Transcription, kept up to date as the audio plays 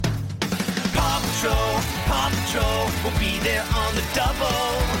Patrol will be there on the double.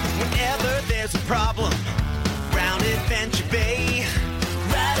 Whenever there's a problem round Adventure Bay,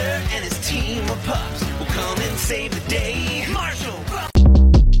 Ryder and his team of pups will come and save the day. Marshall!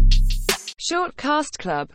 Short Cast Club